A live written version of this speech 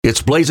It's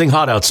blazing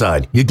hot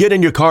outside. You get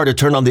in your car to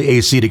turn on the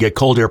AC to get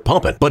cold air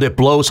pumping, but it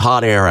blows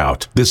hot air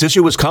out. This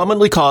issue is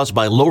commonly caused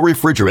by low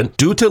refrigerant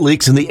due to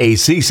leaks in the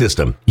AC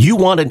system. You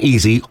want an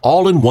easy,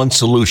 all-in-one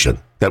solution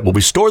that will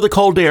restore the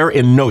cold air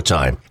in no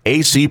time.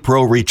 AC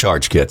Pro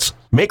Recharge Kits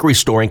make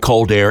restoring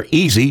cold air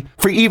easy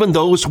for even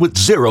those with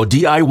zero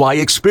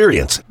DIY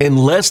experience in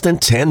less than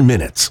 10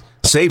 minutes.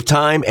 Save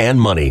time and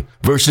money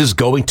versus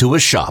going to a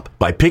shop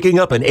by picking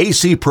up an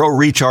AC Pro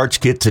Recharge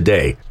Kit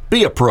today.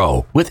 Be a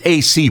pro with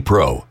AC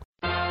Pro.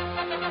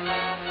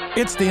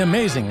 It's the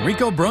Amazing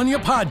Rico Brogna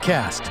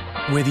podcast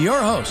with your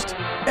host,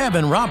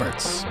 Evan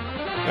Roberts. All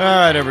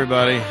right,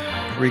 everybody.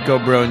 Rico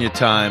Brogna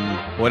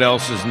time. What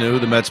else is new?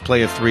 The Mets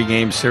play a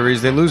 3-game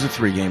series. They lose a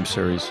 3-game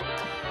series.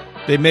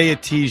 They may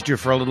have teased you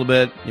for a little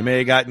bit. You may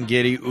have gotten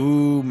giddy.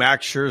 Ooh,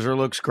 Max Scherzer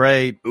looks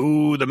great.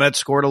 Ooh, the Mets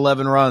scored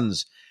 11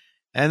 runs.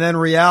 And then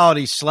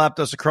reality slapped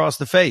us across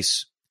the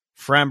face.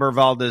 Framber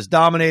Valdez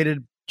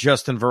dominated.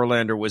 Justin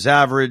Verlander was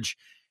average.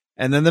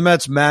 And then the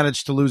Mets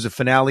managed to lose a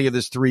finale of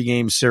this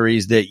 3-game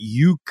series that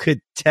you could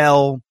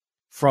tell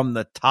from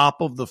the top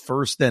of the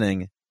first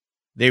inning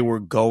they were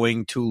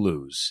going to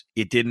lose.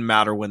 It didn't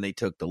matter when they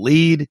took the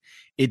lead.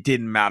 It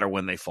didn't matter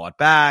when they fought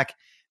back.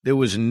 There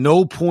was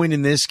no point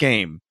in this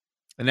game.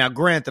 And now,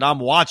 granted, I'm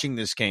watching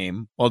this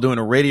game while doing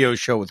a radio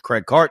show with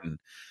Craig Carton,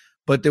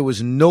 but there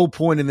was no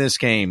point in this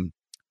game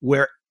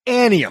where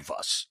any of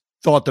us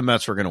thought the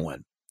Mets were going to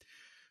win.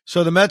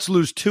 So the Mets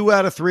lose 2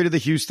 out of 3 to the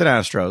Houston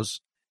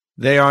Astros.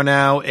 They are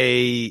now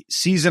a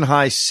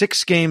season-high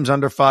 6 games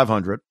under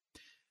 500.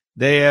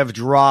 They have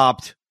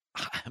dropped,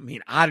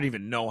 I don't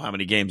even know how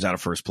many games out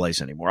of first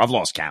place anymore. I've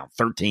lost count.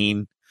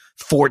 13,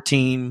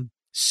 14,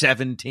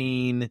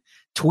 17,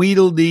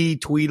 Tweedledee,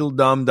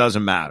 Tweedledum,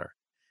 doesn't matter.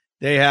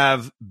 They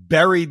have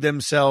buried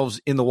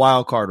themselves in the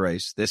wild card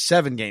race. They're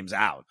 7 games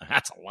out.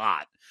 That's a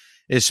lot,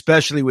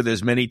 especially with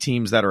as many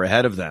teams that are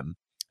ahead of them.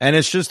 And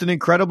it's just an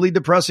incredibly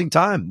depressing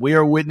time. We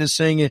are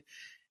witnessing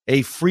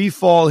a free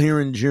fall here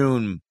in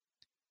June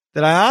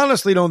that I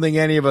honestly don't think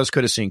any of us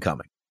could have seen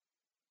coming.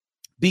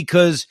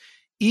 Because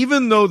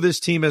even though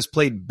this team has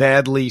played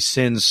badly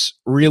since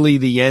really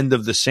the end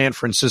of the San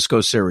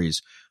Francisco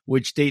series,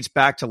 which dates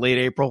back to late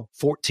April,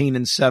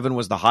 14-7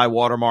 was the high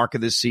water mark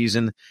of this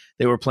season.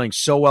 They were playing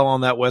so well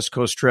on that West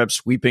Coast trip,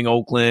 sweeping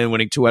Oakland,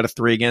 winning 2 out of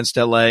 3 against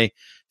LA,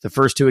 the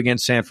first 2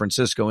 against San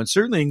Francisco. And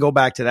certainly you can go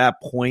back to that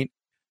point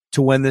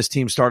to when this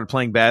team started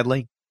playing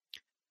badly.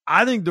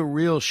 I think the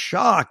real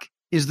shock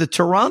is the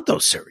Toronto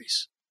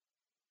series,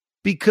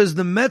 because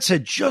the Mets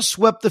had just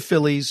swept the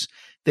Phillies.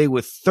 They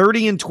were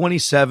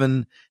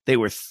 30-27. They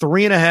were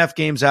 3.5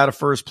 games out of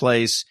first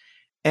place.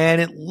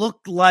 And it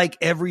looked like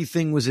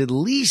everything was at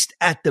least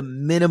at the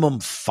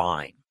minimum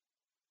fine.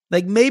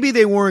 Like maybe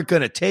they weren't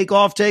going to take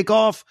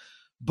off,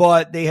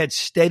 but they had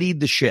steadied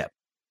the ship.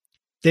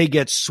 They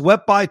get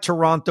swept by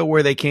Toronto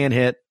where they can't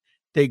hit.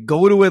 They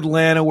go to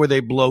Atlanta where they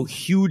blow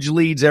huge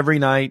leads every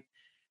night.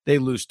 They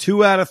lose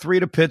 2 out of 3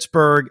 to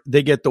Pittsburgh.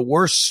 They get the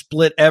worst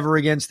split ever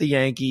against the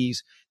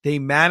Yankees. They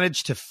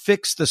managed to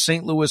fix the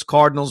St. Louis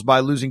Cardinals by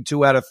losing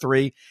 2 out of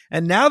 3.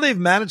 And now they've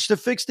managed to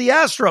fix the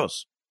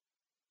Astros,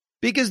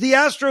 because the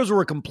Astros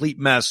were a complete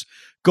mess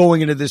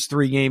going into this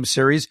 3-game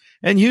series,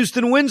 and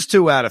Houston wins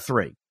 2 out of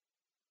 3.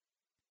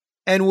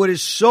 And what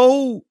is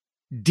so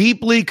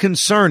deeply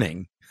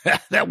concerning,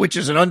 that which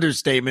is an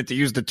understatement to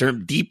use the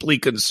term deeply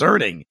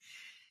concerning,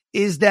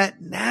 is that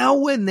now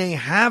when they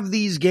have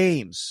these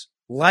games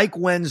like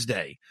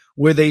Wednesday,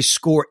 where they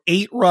score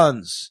 8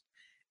 runs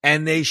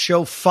and they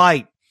show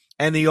fight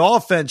and the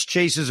offense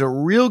chases a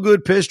real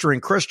good pitcher in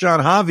Christian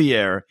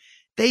Javier,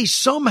 they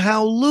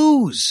somehow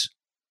lose.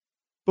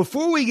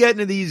 Before we get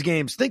into these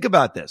games, think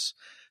about this.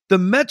 The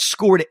Mets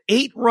scored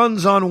 8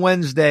 runs on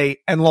Wednesday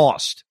and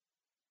lost.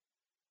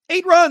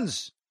 8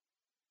 runs.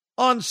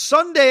 On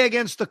Sunday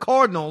against the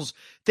Cardinals,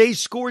 they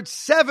scored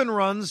 7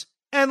 runs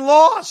and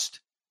lost.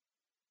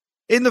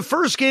 In the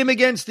first game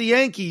against the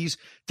Yankees,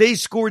 they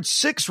scored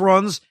 6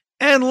 runs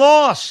and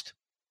lost.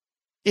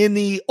 In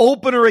the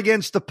opener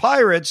against the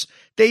Pirates,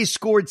 they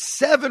scored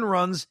 7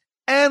 runs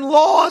and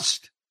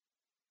lost.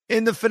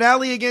 In the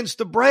finale against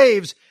the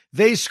Braves,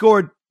 they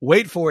scored,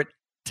 wait for it,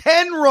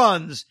 10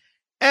 runs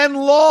and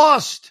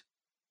lost.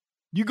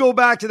 You go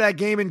back to that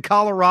game in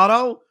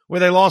Colorado where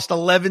they lost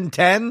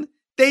 11-10.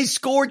 They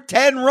scored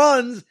 10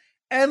 runs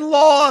and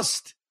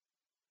lost.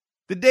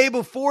 The day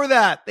before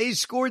that, they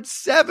scored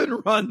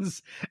 7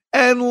 runs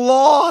and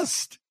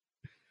lost.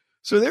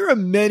 So there are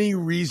many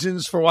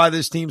reasons for why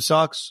this team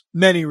sucks.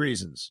 Many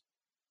reasons.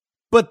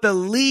 But the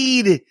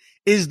lead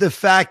is the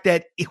fact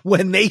that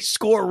when they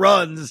score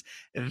runs,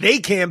 they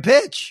can't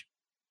pitch.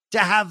 To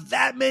have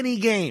that many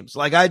games,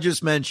 like I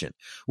just mentioned,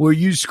 where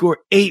you score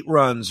 8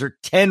 runs or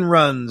 10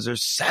 runs or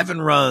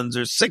 7 runs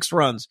or 6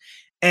 runs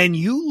and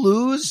you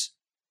lose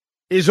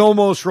is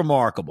almost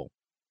remarkable.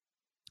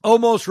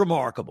 Almost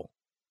remarkable.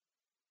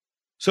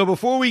 So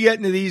before we get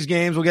into these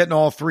games, we'll get into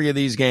all 3 of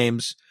these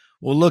games.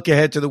 We'll look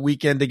ahead to the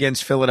weekend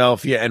against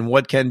Philadelphia and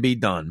what can be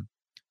done.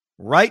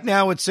 Right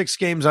now, it's 6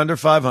 games under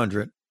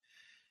 500.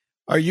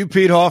 Are you,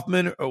 Pete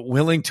Hoffman,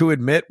 willing to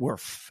admit we're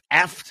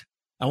effed?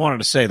 I wanted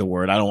to say the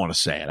word. I don't want to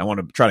say it. I want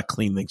to try to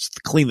clean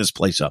this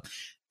place up.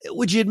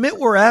 Would you admit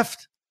we're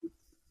effed?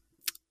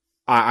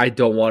 I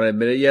don't want to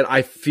admit it yet.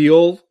 I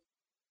feel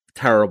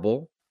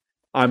terrible.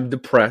 I'm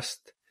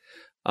depressed.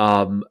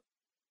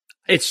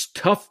 It's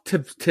tough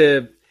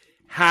to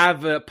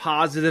have a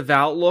positive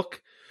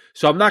outlook.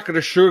 So I'm not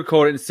going to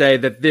sugarcoat it and say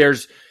that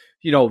there's,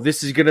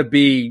 this is going to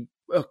be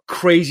a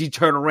crazy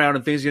turnaround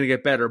and things are going to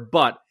get better.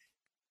 But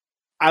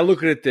I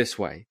look at it this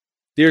way.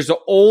 There's an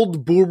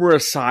old boomer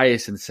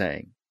Esiason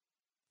saying,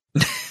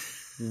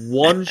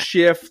 one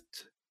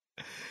shift,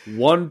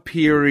 one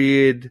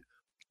period,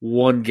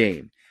 one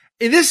game.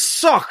 And this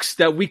sucks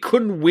that we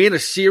couldn't win a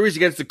series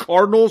against the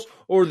Cardinals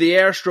or the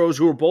Astros,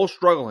 who are both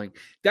struggling.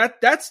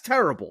 That's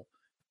terrible.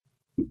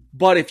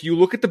 But if you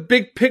look at the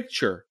big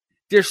picture,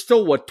 there's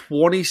still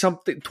 20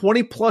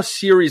 plus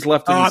series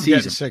left in the season. I'm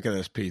getting sick of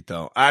this, Pete,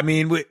 though. I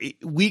mean,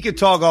 we could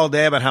talk all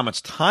day about how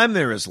much time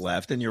there is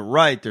left, and you're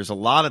right, there's a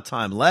lot of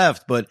time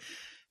left, but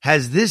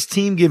has this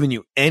team given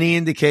you any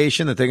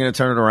indication that they're going to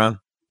turn it around?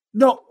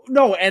 No,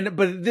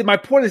 but my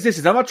point is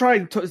this: I'm not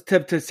trying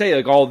to say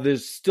like, oh,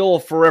 there's still a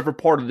forever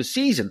part of the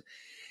season.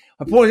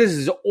 My point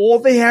is all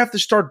they have to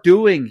start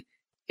doing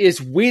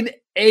is win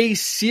a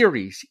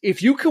series.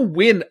 If you can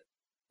win,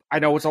 I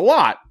know it's a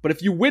lot, but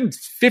if you win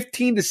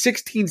 15 to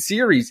 16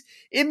 series,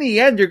 in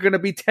the end, you're going to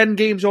be 10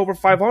 games over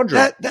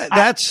 500.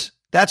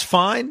 That's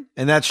fine,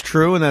 and that's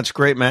true, and that's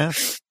great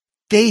math.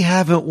 They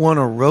haven't won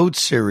a road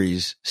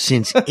series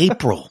since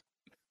April.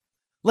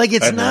 Like,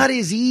 it's not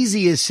as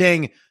easy as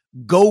saying,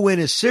 go win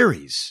a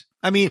series.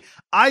 I mean,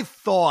 I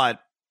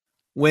thought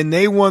when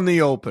they won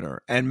the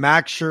opener and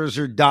Max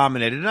Scherzer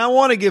dominated, and I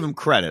want to give him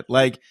credit.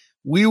 Like,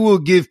 we will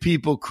give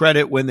people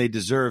credit when they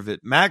deserve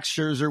it. Max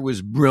Scherzer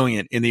was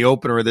brilliant in the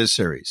opener of this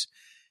series.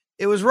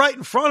 It was right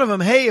in front of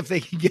him. Hey, if they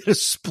can get a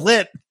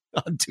split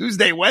on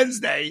Tuesday,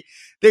 Wednesday,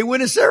 they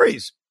win a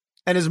series.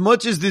 And as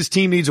much as this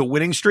team needs a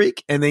winning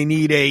streak and they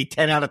need a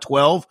 10 out of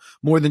 12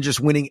 more than just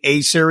winning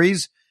a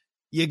series,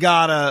 you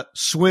got to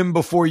swim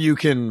before you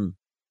can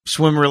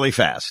swim really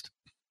fast.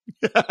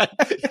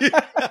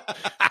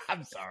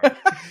 I'm sorry.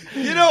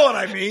 You know what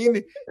I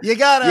mean? You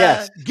got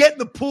to get in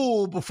the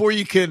pool before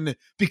you can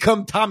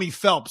become Tommy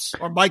Phelps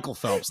or Michael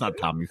Phelps, not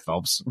Tommy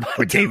Phelps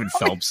or David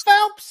Phelps.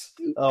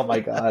 Oh,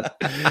 my God.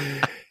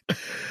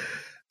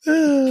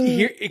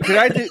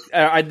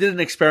 I did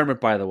an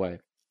experiment, by the way.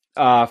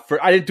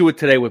 I didn't do it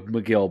today with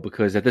McGill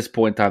because at this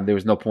point in time there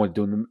was no point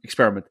doing the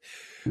experiment.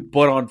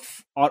 But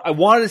I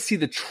wanted to see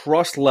the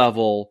trust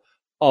level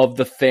of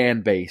the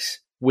fan base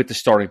with the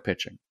starting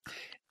pitching,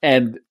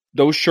 and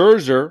though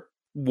Scherzer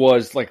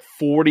was like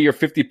 40 or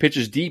 50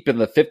 pitches deep in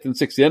the 5th and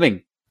 6th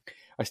inning,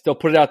 I still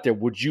put it out there.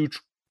 Would you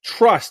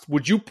trust?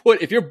 Would you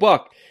put, if you're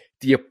Buck,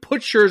 do you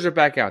put Scherzer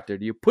back out there?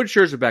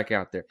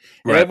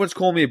 And everyone's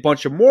calling me a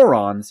bunch of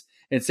morons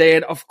and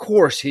saying, of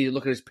course,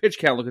 look at his pitch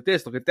count, look at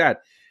this, look at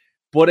that.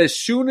 But as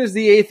soon as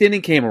the 8th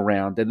inning came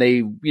around and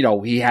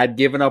he had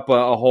given up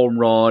a home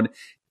run,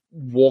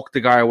 walked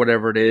the guy or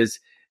whatever it is,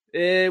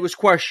 it was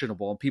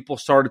questionable. And people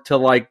started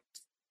to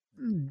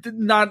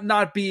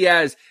not be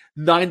as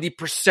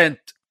 90%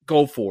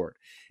 go for it.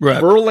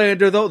 Right.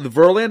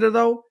 Verlander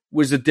though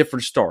was a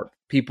different start.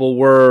 People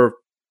were,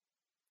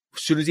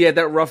 as soon as he had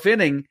that rough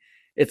inning,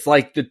 it's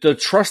like the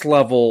trust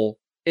level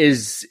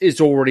is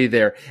already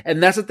there.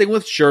 And that's the thing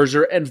with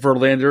Scherzer and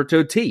Verlander to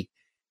a T.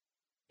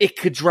 It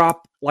could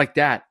drop like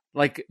that.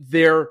 Like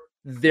their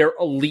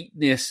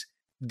eliteness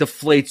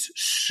deflates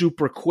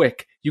super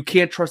quick. You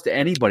can't trust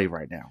anybody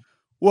right now.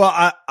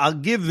 Well, I'll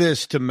give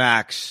this to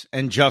Max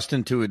and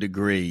Justin to a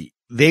degree.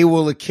 They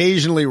will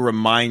occasionally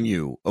remind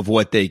you of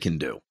what they can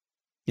do.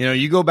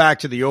 You go back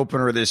to the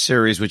opener of this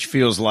series, which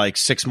feels like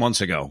 6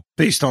 months ago,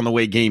 based on the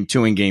way Game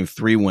 2 and Game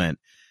 3 went.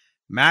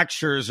 Max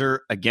Scherzer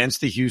against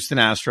the Houston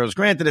Astros.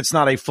 Granted, it's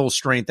not a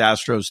full-strength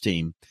Astros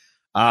team.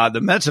 The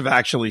Mets have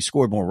actually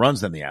scored more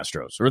runs than the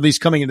Astros, or at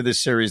least coming into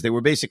this series, they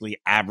were basically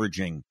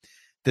averaging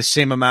the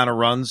same amount of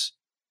runs.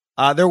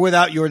 They're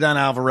without Yordan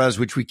Alvarez,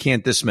 which we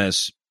can't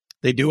dismiss.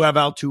 They do have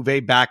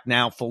Altuve back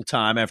now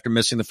full-time after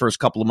missing the first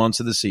couple of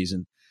months of the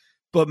season.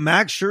 But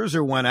Max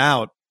Scherzer went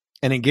out,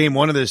 and in Game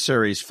 1 of this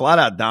series,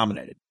 flat-out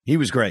dominated. He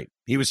was great.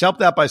 He was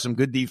helped out by some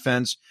good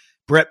defense.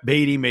 Brett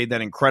Beatty made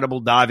that incredible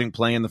diving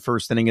play in the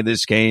first inning of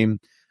this game.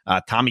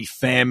 Tommy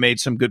Pham made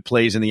some good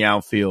plays in the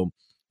outfield.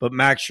 But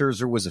Max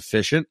Scherzer was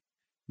efficient.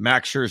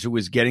 Max Scherzer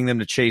was getting them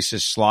to chase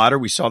his slider.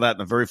 We saw that in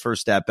the very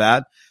first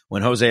at-bat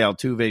when Jose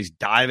Altuve's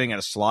diving at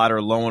a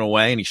slider low and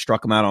away, and he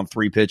struck him out on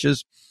 3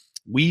 pitches.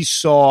 We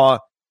saw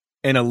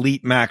an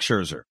elite Max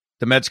Scherzer.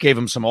 The Mets gave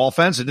him some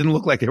offense. It didn't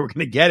look like they were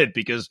going to get it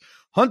because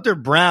Hunter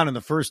Brown in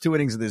the first 2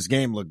 innings of this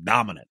game looked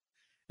dominant.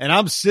 And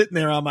I'm sitting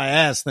there on my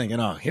ass thinking,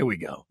 oh, here we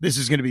go. This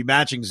is going to be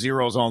matching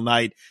zeros all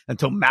night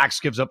until Max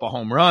gives up a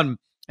home run.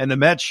 And the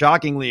Mets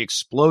shockingly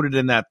exploded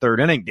in that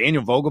 3rd inning.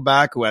 Daniel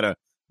Vogelbach, who had a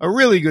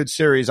really good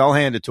series, I'll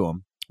hand it to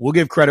him. We'll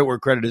give credit where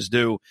credit is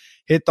due.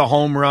 Hit the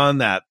home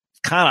run it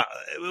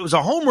was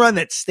a home run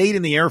that stayed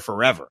in the air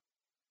forever.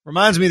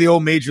 Reminds me of the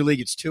old Major League,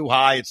 it's too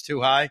high.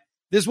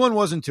 This one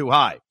wasn't too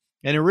high,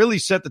 and it really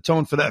set the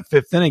tone for that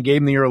fifth inning,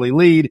 gave them the early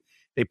lead.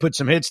 They put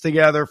some hits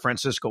together.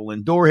 Francisco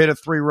Lindor hit a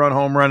 3-run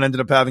home run, ended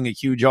up having a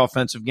huge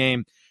offensive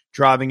game,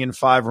 driving in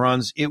 5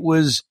 runs. It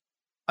was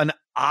an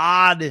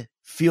odd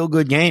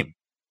feel-good game.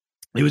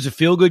 It was a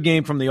feel-good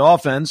game from the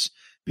offense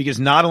because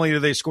not only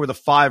did they score the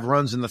 5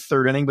 runs in the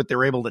third inning, but they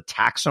were able to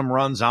tack some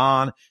runs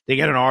on. They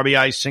get an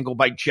RBI single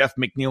by Jeff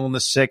McNeil in the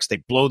 6th.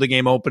 They blow the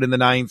game open in the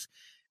 9th.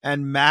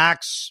 And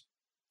Max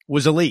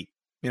was elite,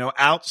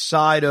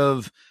 outside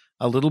of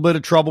a little bit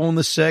of trouble in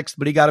the 6th,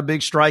 but he got a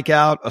big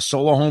strikeout, a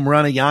solo home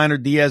run of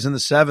Yainer Diaz in the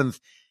 7th.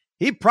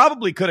 He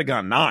probably could have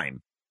gone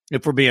 9,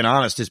 if we're being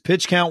honest. His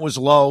pitch count was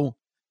low.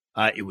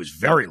 It was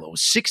very low,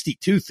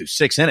 62 through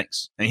 6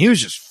 innings. And he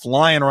was just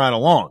flying right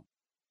along.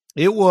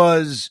 It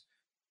was,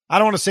 I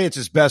don't want to say it's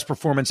his best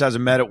performance as a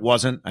Met. It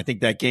wasn't. I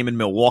think that game in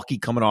Milwaukee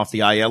coming off the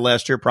IL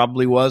last year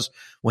probably was,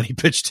 when he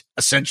pitched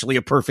essentially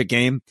a perfect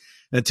game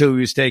until he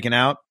was taken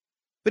out.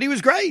 But he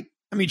was great.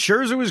 I mean,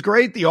 Scherzer was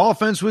great. The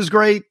offense was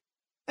great.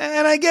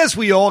 And I guess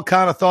we all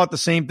kind of thought the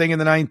same thing in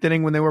the 9th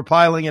inning when they were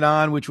piling it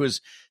on, which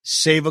was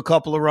save a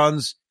couple of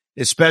runs,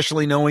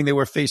 especially knowing they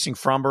were facing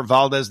Framber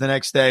Valdez the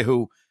next day,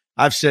 who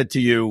I've said to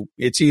you,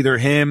 it's either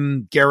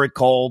him, Garrett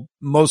Cole,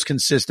 most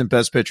consistent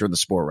best pitcher in the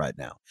sport right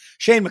now.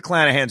 Shane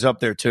McClanahan's up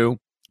there too.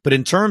 But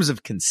in terms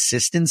of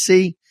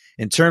consistency,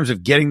 in terms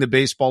of getting the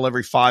baseball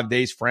every 5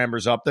 days,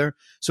 Framber's up there.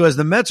 So as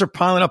the Mets are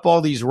piling up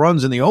all these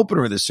runs in the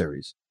opener of this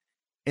series,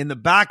 in the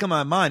back of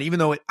my mind, even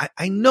though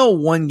I know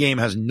one game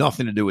has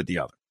nothing to do with the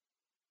other.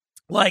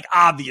 Like,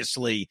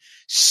 obviously,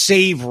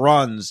 save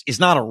runs is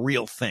not a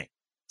real thing.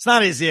 It's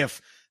not as if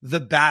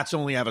the bats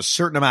only have a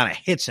certain amount of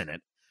hits in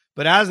it.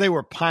 But as they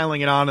were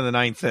piling it on in the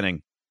 9th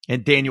inning,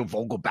 and Daniel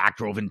Vogelbach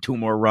drove in 2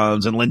 more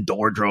runs, and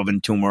Lindor drove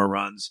in 2 more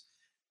runs,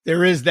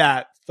 there is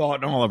that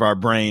thought in all of our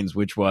brains,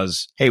 which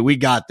was, hey, we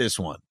got this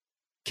one.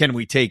 Can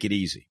we take it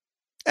easy?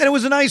 And it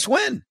was a nice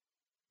win.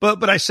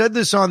 But I said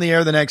this on the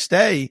air the next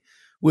day,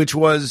 which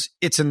was,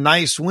 it's a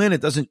nice win.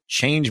 It doesn't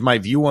change my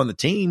view on the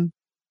team.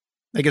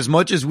 Like, as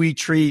much as we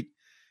treat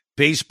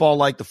baseball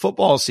like the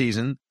football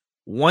season,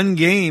 one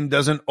game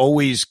doesn't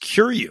always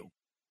cure you.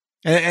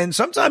 And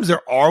sometimes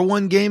there are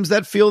one games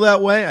that feel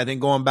that way. I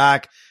think going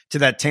back to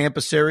that Tampa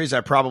series,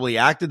 I probably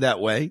acted that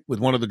way with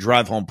one of the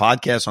Drive Home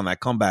podcasts on that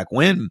comeback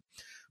win.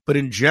 But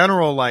in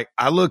general, like,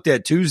 I looked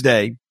at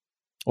Tuesday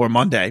or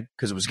Monday,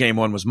 because it was game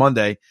 1 was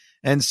Monday,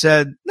 and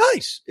said,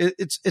 nice.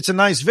 It's a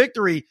nice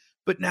victory.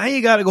 But now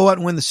you got to go out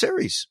and win the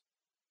series.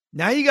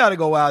 Now you got to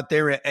go out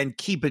there and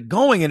keep it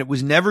going. And it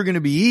was never going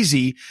to be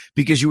easy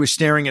because you were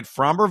staring at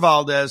Framber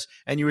Valdez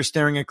and you were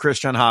staring at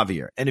Christian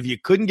Javier. And if you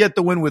couldn't get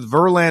the win with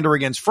Verlander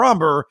against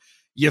Framber,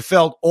 you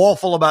felt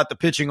awful about the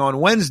pitching on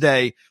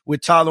Wednesday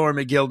with Tyler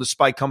McGill,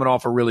 despite coming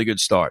off a really good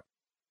start.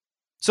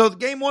 So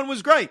game 1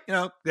 was great.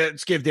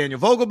 Let's give Daniel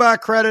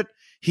Vogelbach credit.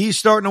 He's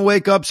starting to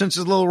wake up since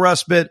his little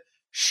respite.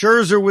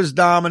 Scherzer was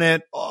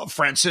dominant.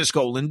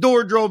 Francisco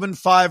Lindor drove in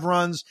 5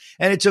 runs.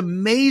 And it's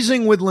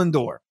amazing with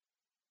Lindor.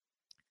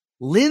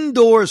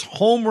 Lindor's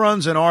home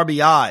runs and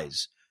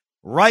RBIs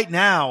right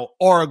now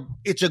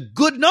it's a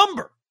good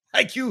number.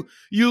 Like, you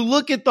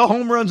look at the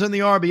home runs and the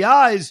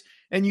RBIs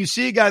and you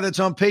see a guy that's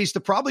on pace to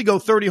probably go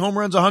 30 home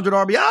runs, 100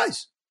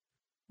 RBIs,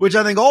 which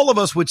I think all of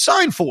us would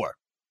sign for.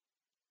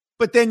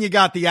 But then you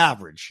got the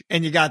average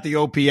and you got the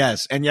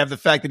OPS and you have the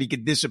fact that he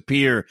could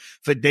disappear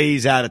for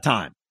days at a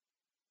time.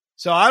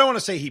 So I don't want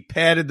to say he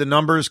padded the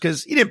numbers,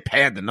 because he didn't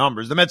pad the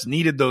numbers. The Mets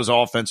needed those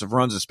offensive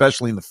runs,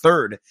 especially in the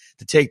 3rd,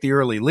 to take the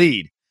early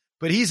lead.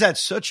 But he's had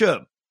such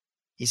a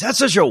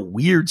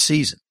weird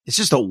season. It's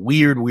just a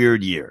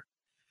weird year.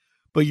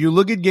 But you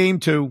look at game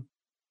 2,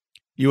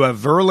 you have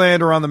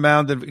Verlander on the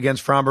mound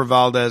against Framber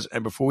Valdez.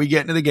 And before we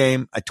get into the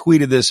game, I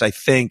tweeted this, I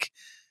think,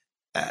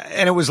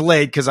 and it was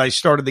late because I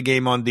started the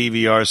game on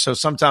DVR. So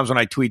sometimes when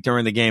I tweet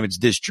during the game, it's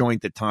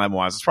disjointed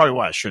time-wise. That's probably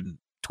why I shouldn't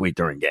tweet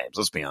during games.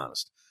 Let's be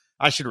honest.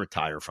 I should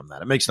retire from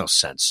that. It makes no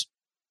sense.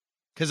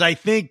 Because I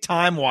think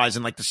time-wise,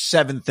 in like the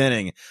 7th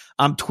inning,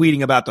 I'm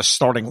tweeting about the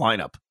starting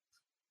lineup.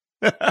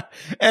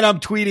 And I'm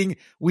tweeting,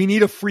 we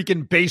need a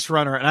freaking base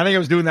runner. And I think I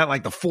was doing that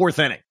like the 4th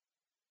inning.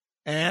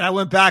 And I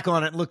went back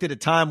on it and looked at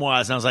it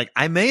time-wise. And I was like,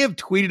 I may have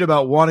tweeted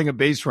about wanting a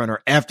base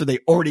runner after they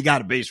already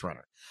got a base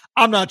runner.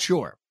 I'm not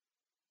sure.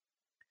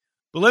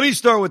 But let me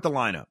start with the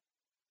lineup.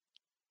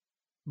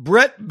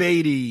 Brett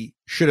Baty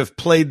should have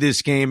played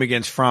this game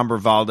against Framber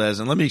Valdez.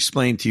 And let me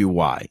explain to you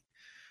why.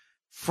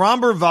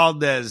 Framber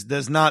Valdez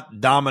does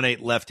not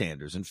dominate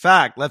left-handers. In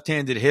fact,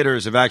 left-handed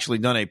hitters have actually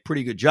done a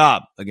pretty good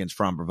job against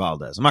Framber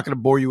Valdez. I'm not going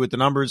to bore you with the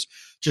numbers.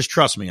 Just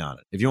trust me on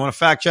it. If you want to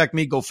fact-check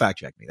me, go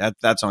fact-check me.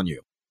 That's on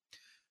you.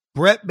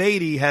 Brett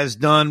Baty has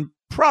done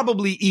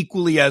probably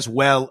equally as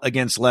well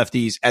against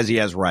lefties as he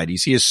has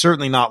righties. He has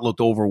certainly not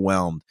looked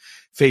overwhelmed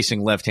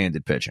facing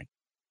left-handed pitching.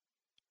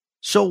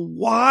 So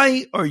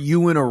why are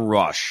you in a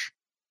rush,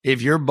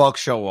 if you're Buck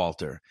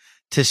Showalter,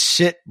 to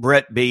sit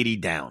Brett Baty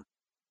down?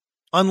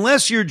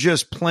 Unless you're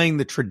just playing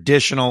the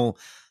traditional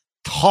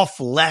tough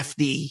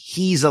lefty,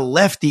 he's a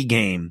lefty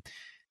game,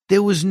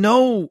 there was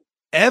no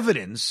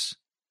evidence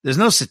There's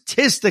no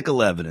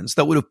statistical evidence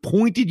that would have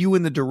pointed you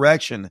in the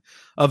direction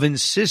of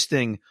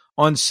insisting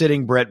on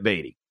sitting Brett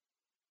Baty.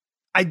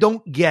 I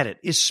don't get it,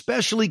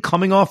 especially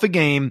coming off a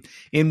game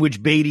in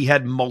which Baty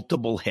had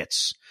multiple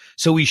hits.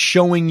 So he's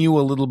showing you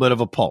a little bit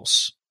of a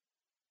pulse.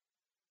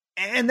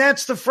 And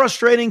that's the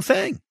frustrating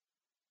thing.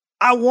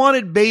 I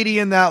wanted Baty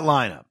in that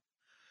lineup.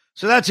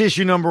 So that's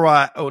issue number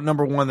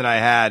one that I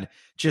had,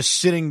 just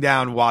sitting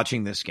down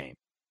watching this game.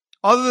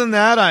 Other than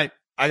that,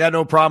 I got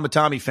no problem with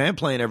Tommy Pham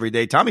playing every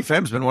day. Tommy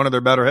Pham's been one of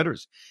their better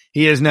hitters.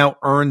 He has now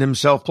earned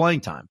himself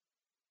playing time.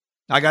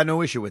 I got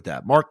no issue with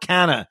that. Mark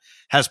Canha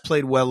has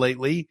played well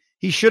lately.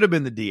 He should have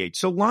been the DH.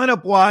 So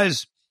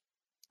lineup-wise,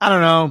 I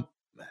don't know.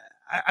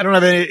 I don't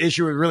have any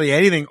issue with really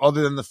anything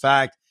other than the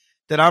fact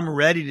that I'm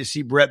ready to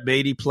see Brett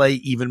Baty play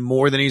even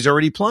more than he's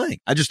already playing.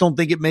 I just don't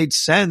think it made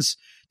sense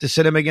to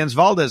sit him against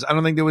Valdez. I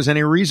don't think there was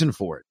any reason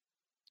for it.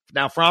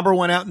 Now, Framber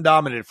went out and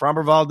dominated.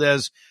 Framber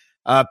Valdez,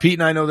 Pete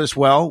and I know this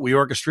well. We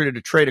orchestrated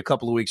a trade a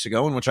couple of weeks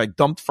ago in which I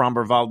dumped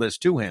Framber Valdez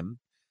to him.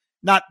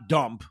 Not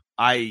dump.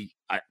 My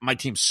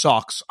team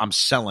sucks. I'm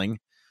selling.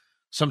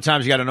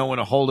 Sometimes you got to know when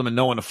to hold him and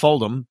know when to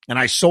fold him. And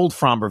I sold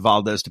Framber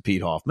Valdez to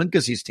Pete Hoffman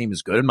because his team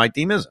is good and my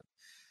team isn't.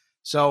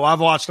 So I've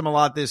watched him a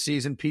lot this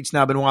season. Pete's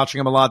now been watching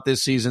him a lot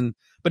this season.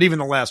 But even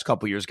the last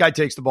couple of years, guy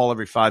takes the ball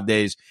every 5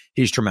 days.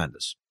 He's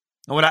tremendous.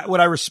 And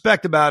what I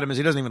respect about him is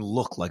he doesn't even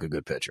look like a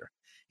good pitcher.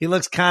 He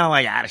looks kind of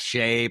like out of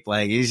shape.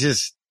 Like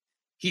he's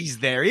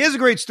there. He has a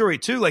great story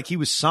too. Like he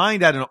was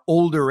signed at an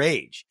older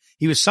age.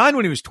 He was signed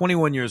when he was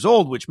 21 years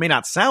old, which may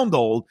not sound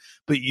old,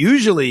 but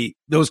usually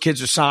those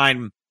kids are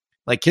signed,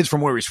 like kids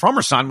from where he's from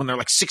are signed when they're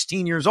like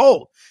 16 years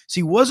old. So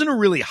he wasn't a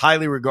really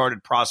highly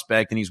regarded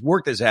prospect, and he's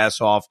worked his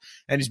ass off,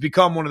 and he's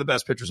become one of the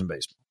best pitchers in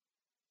baseball.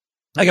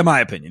 Like in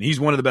my opinion,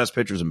 he's one of the best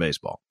pitchers in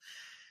baseball.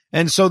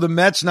 And so the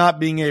Mets not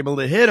being able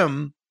to hit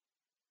him,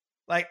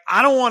 like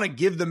I don't want to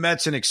give the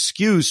Mets an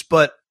excuse,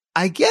 but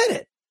I get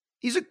it.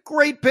 He's a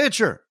great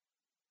pitcher.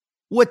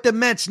 What the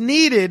Mets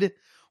needed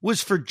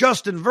was for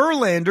Justin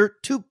Verlander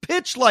to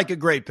pitch like a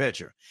great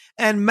pitcher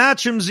and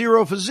match him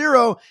 0 for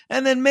 0.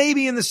 And then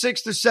maybe in the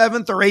 6th or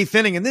 7th or 8th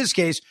inning, in this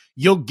case,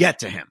 you'll get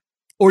to him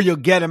or you'll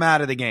get him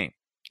out of the game.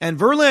 And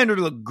Verlander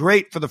looked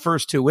great for the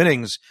first 2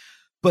 innings,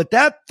 but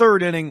that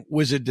 3rd inning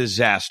was a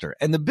disaster.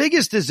 And the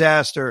biggest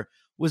disaster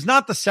was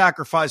not the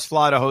sacrifice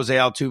fly to Jose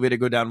Altuve to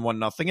go down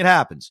 1-0. It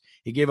happens.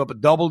 He gave up a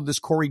double to this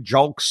Corey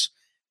Julks.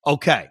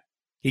 Okay.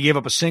 He gave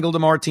up a single to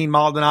Martin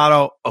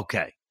Maldonado.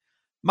 Okay.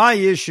 My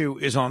issue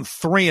is on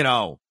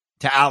 3-0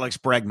 to Alex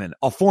Bregman,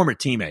 a former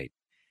teammate.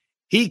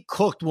 He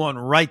cooked one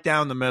right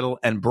down the middle,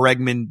 and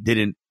Bregman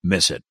didn't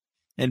miss it.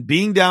 And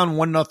being down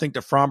 1-0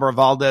 to Framber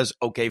Valdez,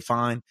 okay,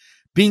 fine.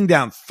 Being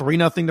down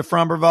 3-0 to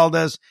Framber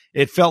Valdez,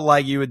 it felt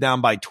like you were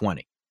down by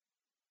 20.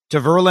 To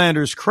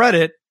Verlander's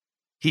credit,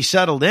 he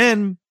settled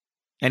in,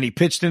 and he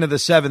pitched into the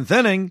 7th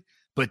inning,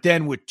 but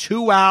then with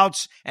 2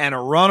 outs and a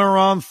runner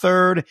on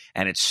 3rd,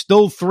 and it's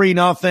still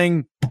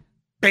 3-0,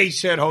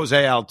 base hit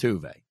Jose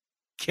Altuve.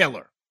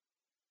 Killer.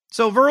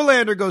 So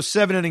Verlander goes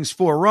 7 innings,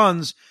 4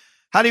 runs.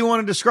 How do you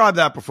want to describe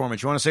that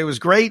performance? You want to say it was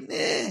great?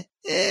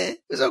 It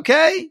was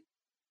okay.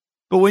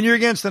 But when you're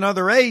against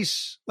another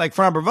ace like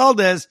Framber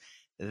Valdez,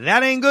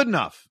 that ain't good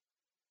enough.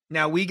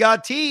 Now, we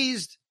got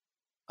teased.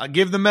 I'll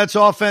give the Mets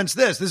offense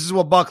this. This is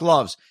what Buck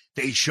loves.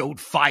 They showed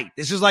fight.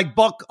 This is like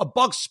a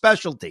Buck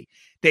specialty.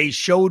 They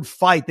showed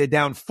fight. They're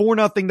down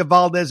 4-0 to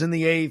Valdez in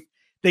the 8th.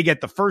 They get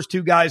the first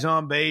 2 guys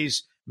on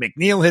base.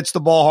 McNeil hits the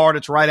ball hard.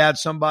 It's right at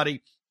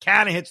somebody.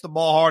 Canha hits the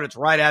ball hard. It's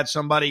right at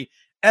somebody.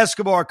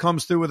 Escobar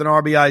comes through with an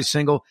RBI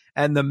single,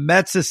 and the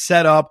Mets is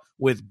set up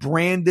with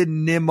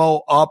Brandon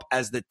Nimmo up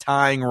as the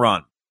tying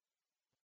run.